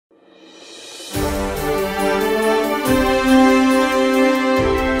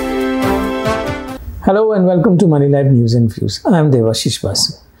Hello and welcome to Money Life News and Views. I am Devashish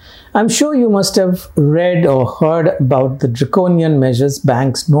Basu. I'm sure you must have read or heard about the draconian measures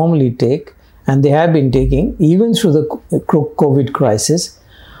banks normally take, and they have been taking even through the COVID crisis,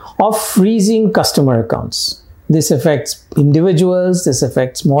 of freezing customer accounts. This affects individuals, this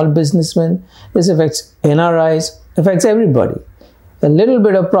affects small businessmen, this affects NRIs, affects everybody. A little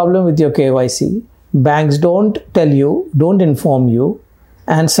bit of problem with your KYC, banks don't tell you, don't inform you,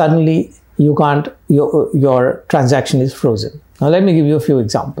 and suddenly you can't, your transaction is frozen. Now let me give you a few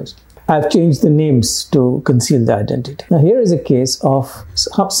examples. I've changed the names to conceal the identity. Now here is a case of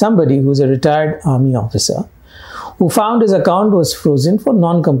somebody who's a retired army officer who found his account was frozen for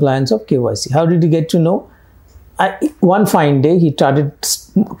non-compliance of KYC. How did he get to know? One fine day, he tried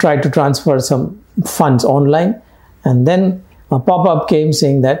to transfer some funds online, and then a pop-up came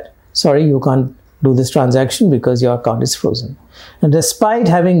saying that, sorry, you can't do this transaction because your account is frozen. And despite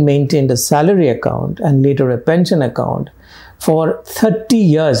having maintained a salary account and later a pension account for 30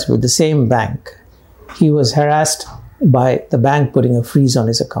 years with the same bank, he was harassed by the bank putting a freeze on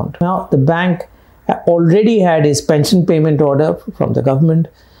his account. Now, the bank already had his pension payment order from the government,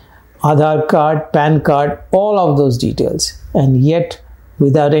 Aadhaar card, PAN card, all of those details. And yet,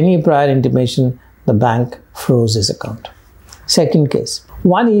 without any prior intimation, the bank froze his account. Second case.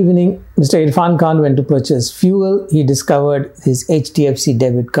 One evening, Mr. Irfan Khan went to purchase fuel. He discovered his HDFC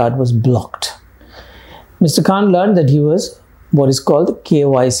debit card was blocked. Mr. Khan learned that he was what is called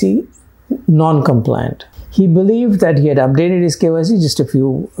KYC non-compliant. He believed that he had updated his KYC just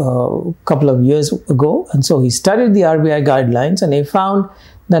a couple of years ago, and so he studied the RBI guidelines, and he found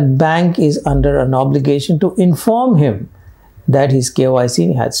that bank is under an obligation to inform him that his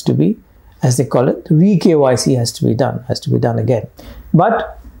KYC has to be, as they call it, re-KYC has to be done again.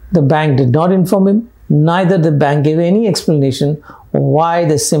 But the bank did not inform him, neither the bank gave any explanation why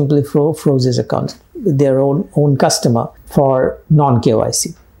they simply froze his account, their own customer, for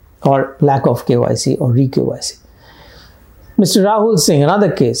non-KYC or lack of KYC or re-KYC. Mr. Rahul Singh,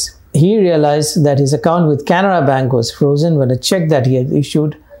 another case, he realized that his account with Canara Bank was frozen when a check that he had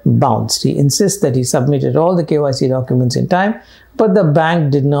issued bounced. He insists that he submitted all the KYC documents in time, but the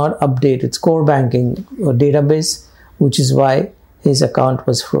bank did not update its core banking database, which is why his account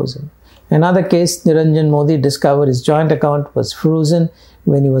was frozen. Another case, Niranjan Modi discovered his joint account was frozen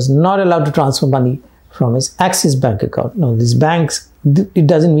when he was not allowed to transfer money from his Axis Bank account. Now, these banks, it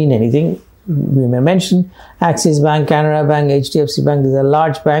doesn't mean anything. We may mention Axis Bank, Canara Bank, HDFC Bank, these are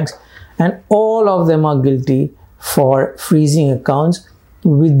large banks, and all of them are guilty for freezing accounts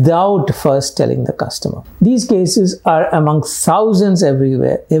without first telling the customer. These cases are among thousands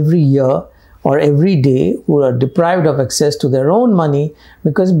everywhere, every year or every day, who are deprived of access to their own money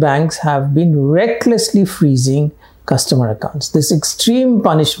because banks have been recklessly freezing customer accounts. This extreme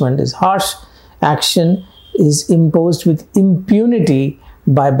punishment, this harsh action, is imposed with impunity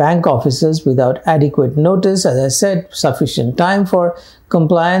by bank officers without adequate notice, as I said, sufficient time for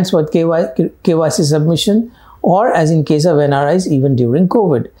compliance with KYC submission, or as in case of NRIs, even during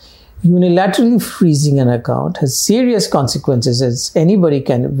COVID. Unilaterally freezing an account has serious consequences, as anybody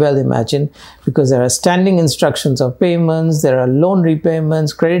can well imagine, because there are standing instructions of payments, there are loan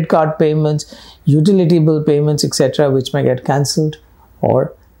repayments, credit card payments, utility bill payments, etc., which may get cancelled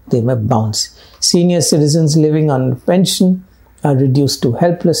or they may bounce. Senior citizens living on pension are reduced to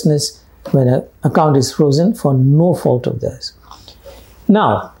helplessness when an account is frozen for no fault of theirs.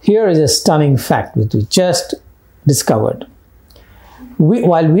 Now, here is a stunning fact which we just discovered.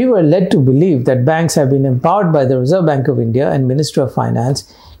 While we were led to believe that banks have been empowered by the Reserve Bank of India and Ministry of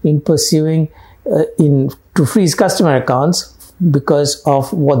Finance in pursuing to freeze customer accounts because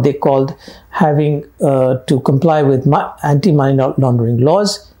of what they called having to comply with anti-money laundering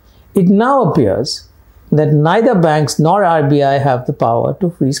laws, it now appears that neither banks nor RBI have the power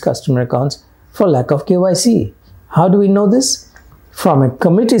to freeze customer accounts for lack of KYC. How do we know this? From a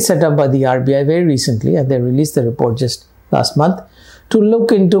committee set up by the RBI very recently, and they released the report just last month, to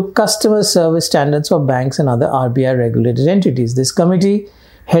look into customer service standards for banks and other RBI regulated entities. This committee,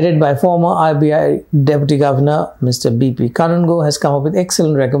 headed by former RBI Deputy Governor Mr. B.P. Kanungo, has come up with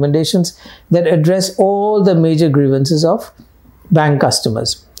excellent recommendations that address all the major grievances of bank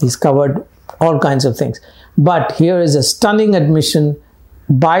customers. He's covered all kinds of things. But here is a stunning admission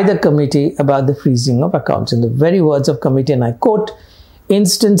by the committee about the freezing of accounts. In the very words of committee, and I quote,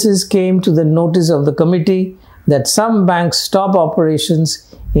 "Instances came to the notice of the committee that some banks stop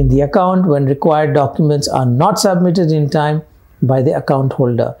operations in the account when required documents are not submitted in time by the account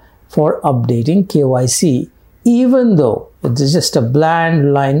holder for updating KYC, even though," it is just a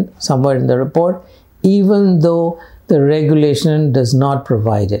bland line somewhere in the report, "even though the regulation does not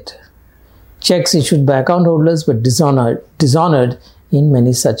provide it." checks issued by account holders were dishonored in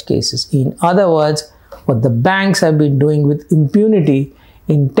many such cases. In other words, what the banks have been doing with impunity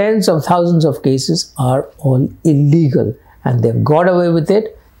in tens of thousands of cases are all illegal, and they've got away with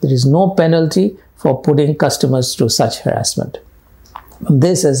it. There is no penalty for putting customers through such harassment.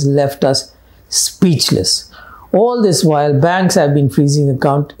 This has left us speechless. All this while, banks have been freezing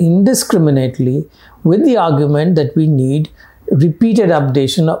accounts indiscriminately with the argument that we need repeated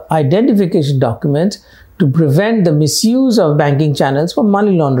updation of identification documents to prevent the misuse of banking channels for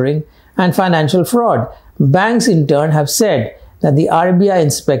money laundering and financial fraud. Banks in turn have said that the RBI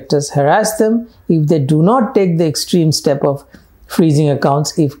inspectors harass them if they do not take the extreme step of freezing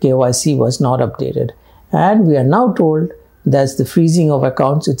accounts if KYC was not updated. And we are now told that the freezing of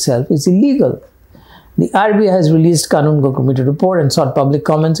accounts itself is illegal. The RBI has released Kanun Go Committee report and sought public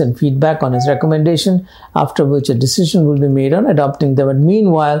comments and feedback on its recommendation, after which a decision will be made on adopting them. And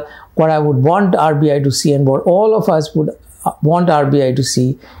meanwhile, what I would want RBI to see, and what all of us would want RBI to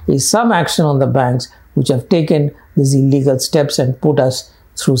see, is some action on the banks which have taken these illegal steps and put us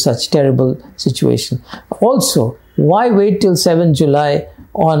through such terrible situation. Also, why wait till 7 July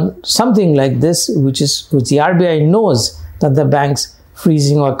on something like this, which the RBI knows that the banks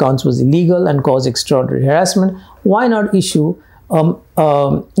freezing of accounts was illegal and caused extraordinary harassment? Why not issue a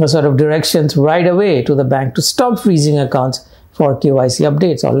sort of directions right away to the bank to stop freezing accounts for KYC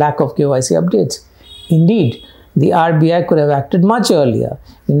updates or lack of KYC updates? Indeed, the RBI could have acted much earlier.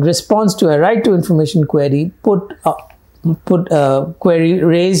 In response to a right to information query query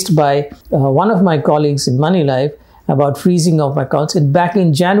raised by one of my colleagues in Money Life about freezing of accounts, and back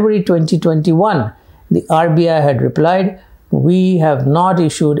in January 2021, the RBI had replied, "We have not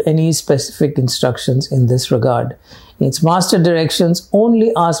issued any specific instructions in this regard. Its master directions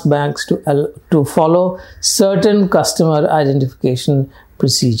only ask banks to follow certain customer identification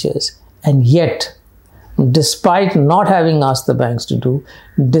procedures." And yet, despite not having asked the banks to do,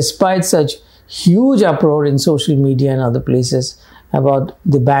 despite such huge uproar in social media and other places about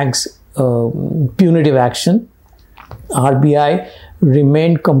the bank's punitive action, RBI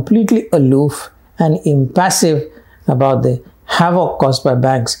remained completely aloof and impassive about the havoc caused by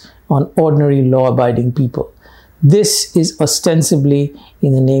banks on ordinary law-abiding people. This is ostensibly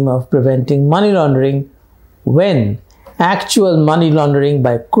in the name of preventing money laundering, when actual money laundering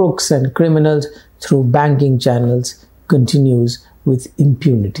by crooks and criminals through banking channels continues with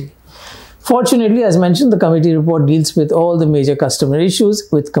impunity. Fortunately, as mentioned, the committee report deals with all the major customer issues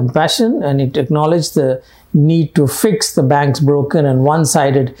with compassion, and it acknowledged the need to fix the bank's broken and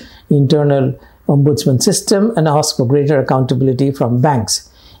one-sided internal ombudsman system and ask for greater accountability from banks.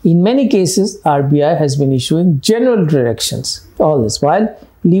 In many cases, RBI has been issuing general directions, all this while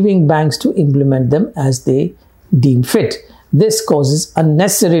leaving banks to implement them as they deem fit. This causes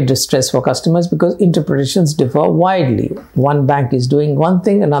unnecessary distress for customers because interpretations differ widely. One bank is doing one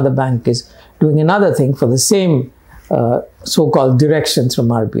thing, another bank is doing another thing for the same so-called directions from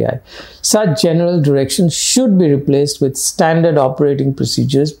RBI. Such general directions should be replaced with standard operating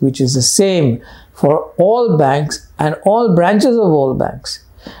procedures, which is the same for all banks and all branches of all banks,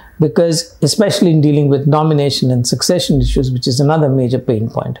 because especially in dealing with nomination and succession issues, which is another major pain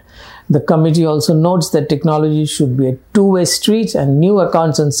point. The committee also notes that technology should be a two-way street, and new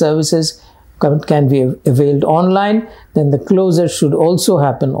accounts and services can be availed online. Then the closure should also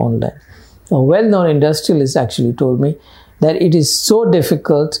happen online. A well-known industrialist actually told me that it is so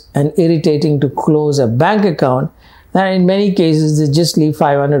difficult and irritating to close a bank account that in many cases they just leave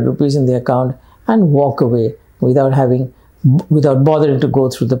 500 rupees in the account and walk away without bothering to go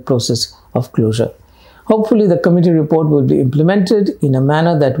through the process of closure. Hopefully, the committee report will be implemented in a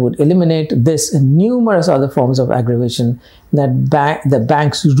manner that would eliminate this and numerous other forms of aggravation that the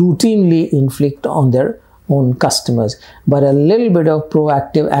banks routinely inflict on their own customers. But a little bit of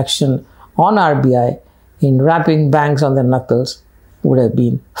proactive action on RBI in wrapping banks on their knuckles would have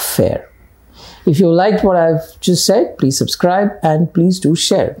been fair. If you liked what I've just said, please subscribe and please do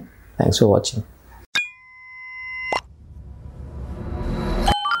share. Thanks for watching.